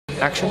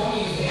action.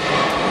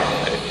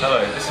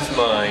 Hello, this is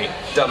my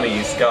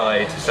dummies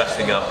guide to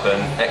setting up an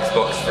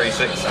Xbox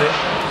 360.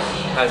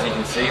 As you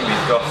can see,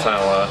 we've got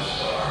our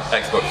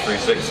Xbox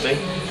 360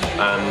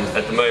 and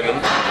at the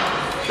moment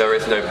there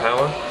is no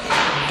power,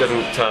 it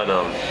doesn't turn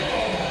on.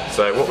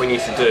 So what we need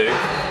to do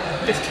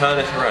is turn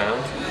it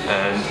around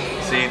and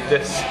see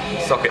this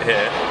socket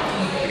here.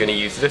 We're going to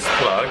use this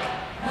plug.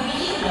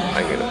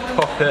 I'm going to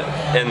pop it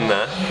in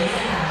there,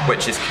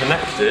 which is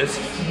connected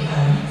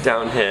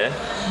down here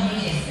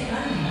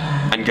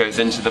and goes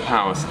into the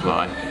power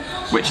supply,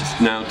 which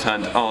is now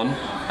turned on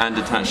and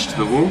attached to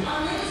the wall.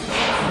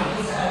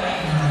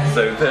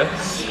 So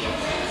this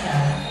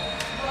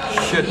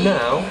should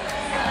now,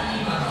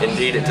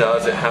 indeed it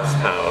does, it has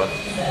power.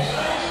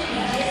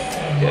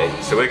 Okay,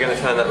 so we're going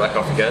to turn that back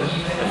off again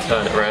and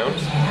turn it around.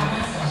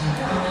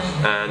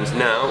 And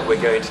now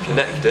we're going to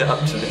connect it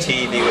up to the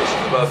TV which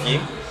is above you.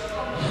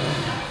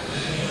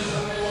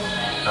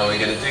 And we're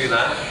going to do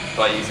that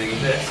by using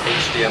this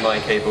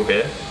HDMI cable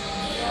here,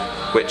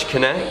 which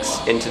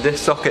connects into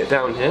this socket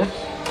down here,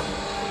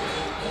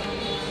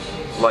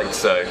 like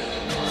so.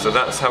 So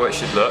that's how it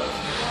should look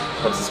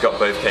once it's got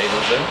both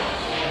cables in.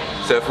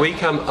 So if we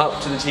come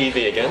up to the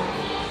TV again,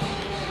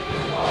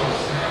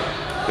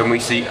 then we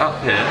see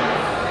up here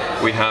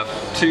we have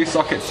two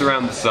sockets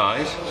around the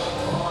side,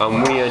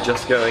 and we are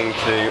just going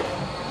to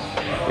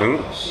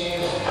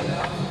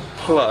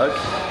plug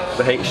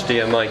the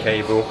HDMI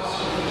cable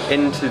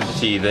into the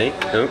TV,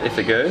 if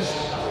it goes.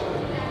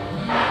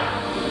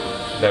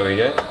 There we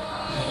go.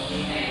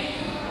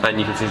 And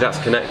you can see that's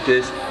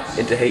connected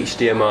into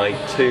HDMI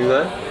 2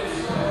 there.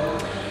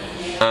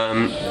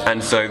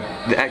 And so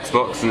the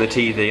Xbox and the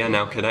TV are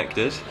now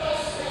connected.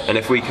 And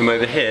if we come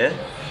over here,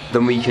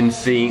 then we can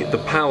see the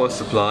power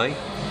supply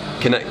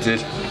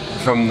connected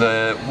from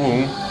the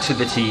wall to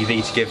the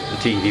TV to give the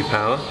TV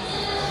power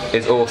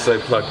is also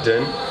plugged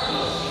in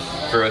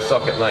through a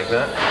socket like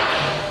that.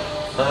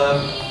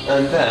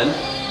 And then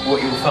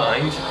what you'll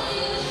find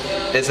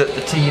is that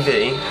the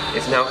TV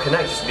is now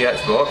connected to the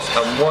Xbox,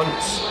 and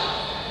once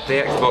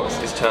the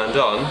Xbox is turned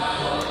on,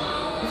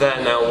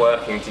 they're now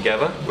working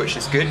together, which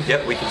is good.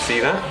 Yep, we can see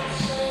that.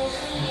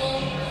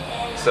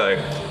 So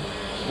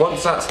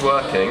once that's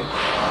working,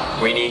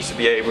 we need to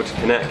be able to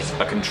connect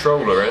a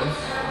controller in,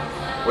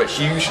 which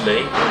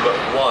usually will look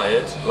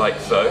wired like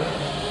so.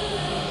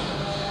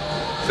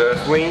 So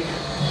if we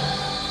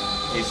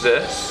use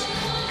this,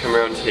 come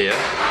around here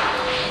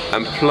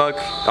and plug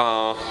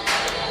our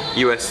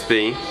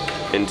USB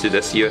into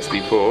this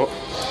USB port,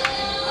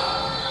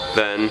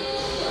 then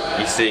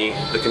you see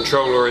the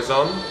controller is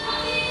on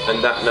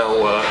and that now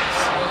works.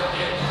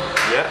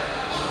 Yeah.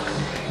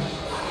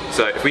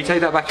 So if we take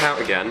that back out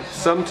again,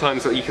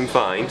 sometimes what you can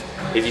find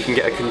is you can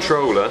get a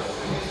controller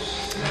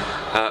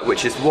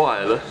which is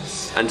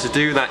wireless, and to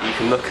do that you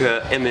can look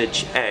at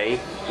image A,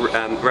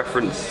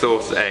 reference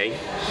source A,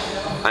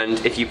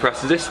 and if you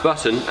press this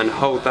button and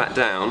hold that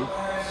down,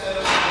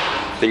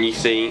 then you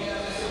see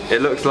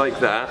it looks like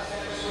that,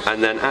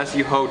 and then as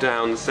you hold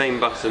down the same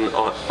button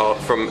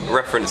from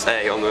reference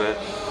A on the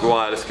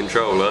wireless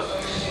controller,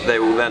 they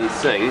will then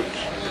sync,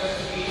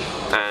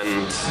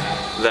 and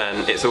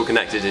then it's all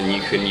connected and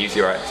you can use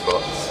your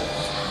Xbox.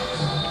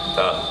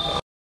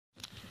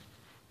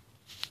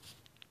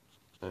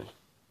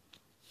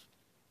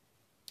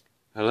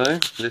 Hello,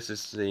 this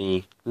is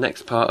the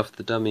next part of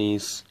the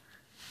dummies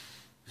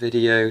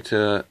video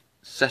to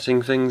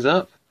setting things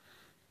up,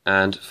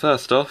 and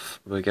first off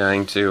we're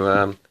going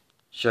to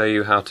show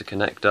you how to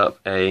connect up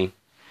a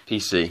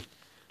PC,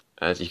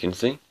 as you can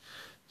see.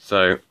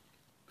 So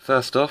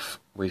first off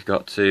we've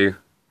got to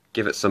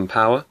give it some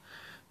power.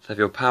 So have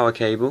your power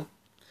cable,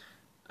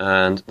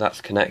 and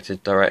that's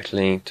connected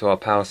directly to our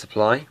power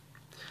supply,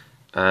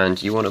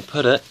 and you want to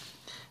put it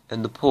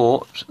in the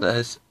port that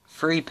has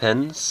 3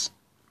 pins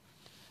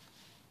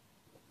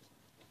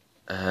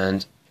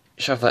and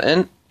shove that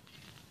in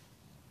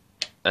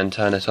and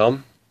turn it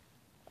on,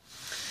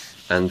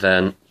 and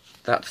then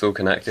that's all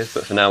connected.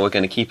 But for now we're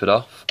going to keep it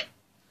off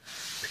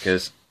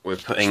because we're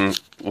putting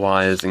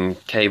wires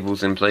and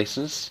cables in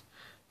places.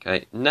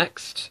 Okay,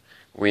 next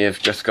we have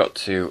just got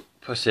to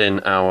put in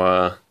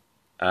our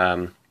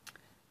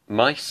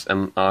mice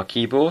and our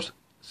keyboard.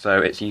 So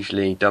it's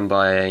usually done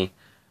by a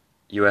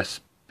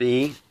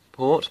USB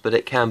port, but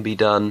it can be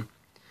done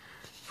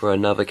for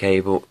another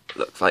cable that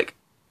looks like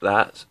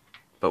that.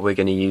 But we're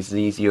going to use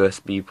these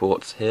USB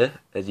ports here,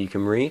 as you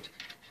can read.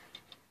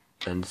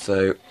 And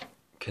so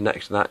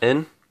connect that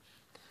in.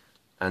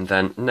 And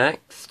then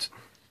next,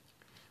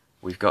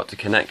 we've got to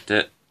connect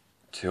it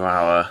to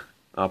our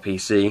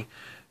PC,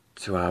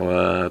 to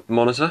our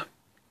monitor,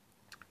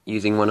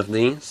 using one of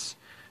these,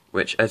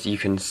 which, as you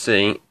can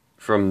see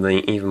from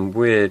the even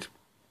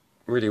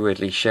really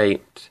weirdly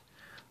shaped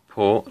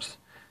port,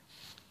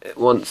 it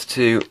wants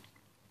to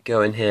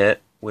go in here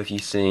with, you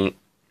see,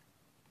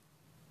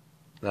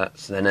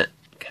 then it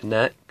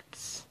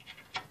connects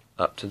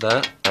up to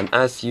that, and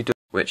as you do,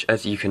 which,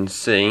 as you can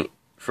see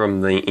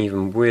from the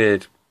even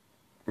really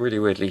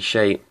weirdly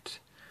shaped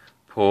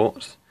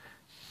port,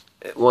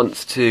 it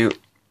wants to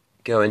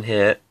go in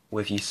here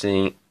with, you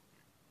see,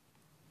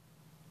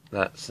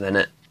 that's then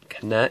it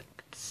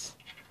connects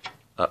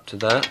up to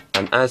there,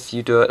 and as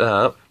you do it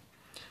up,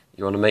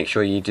 you want to make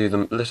sure you do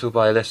them little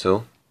by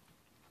little,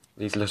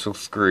 these little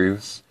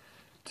screws,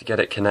 to get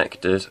it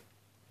connected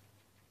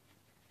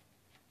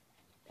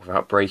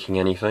without breaking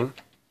anything.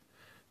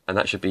 And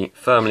that should be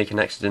firmly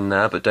connected in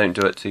there, but don't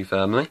do it too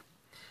firmly.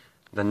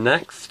 Then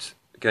next,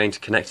 we're going to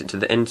connect it to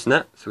the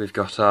internet. So we've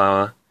got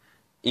our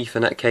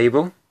Ethernet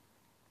cable,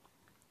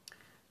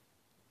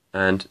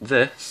 and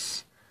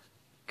this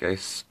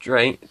goes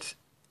straight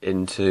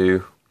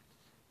into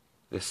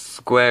this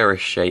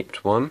squarish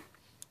shaped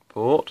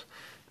port,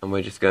 and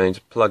we're just going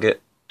to plug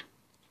it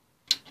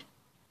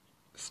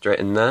straight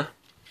in there.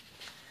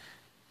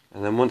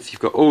 And then once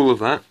you've got all of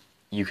that,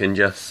 you can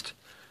just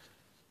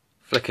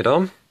flick it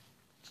on,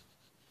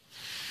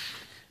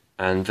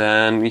 and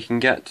then we can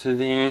get to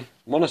the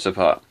monitor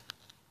part.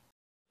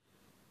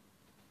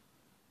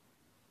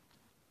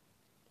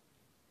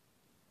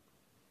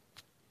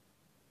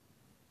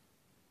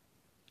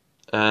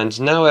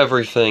 And now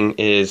everything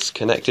is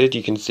connected.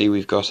 You can see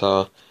we've got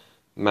our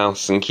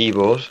mouse and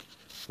keyboard.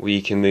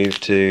 We can move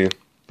to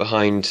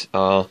behind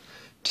our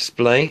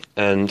display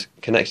and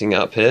connecting it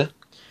up here.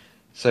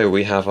 So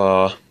we have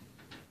our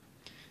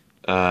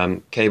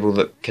cable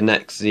that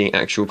connects the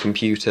actual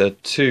computer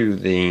to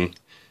the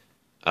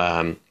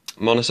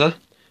monitor,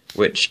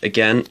 which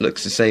again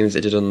looks the same as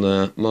it did on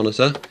the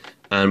monitor,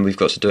 and we've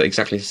got to do it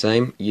exactly the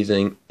same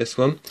using this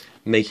one,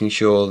 making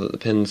sure that the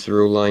pins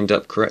are all lined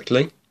up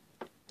correctly.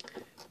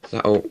 So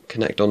that'll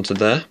connect onto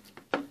there.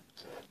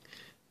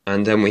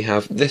 And then we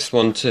have this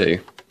one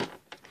too,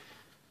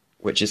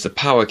 which is the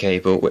power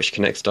cable, which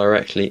connects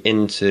directly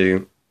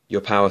into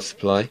your power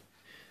supply,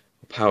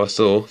 power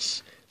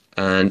source,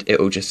 and it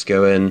will just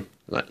go in,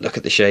 like, look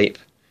at the shape,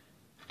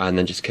 and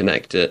then just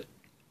connect it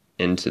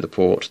into the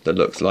port that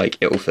looks like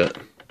it will fit.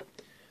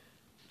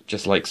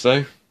 Just like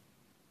so.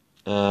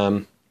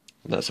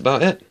 That's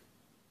about it.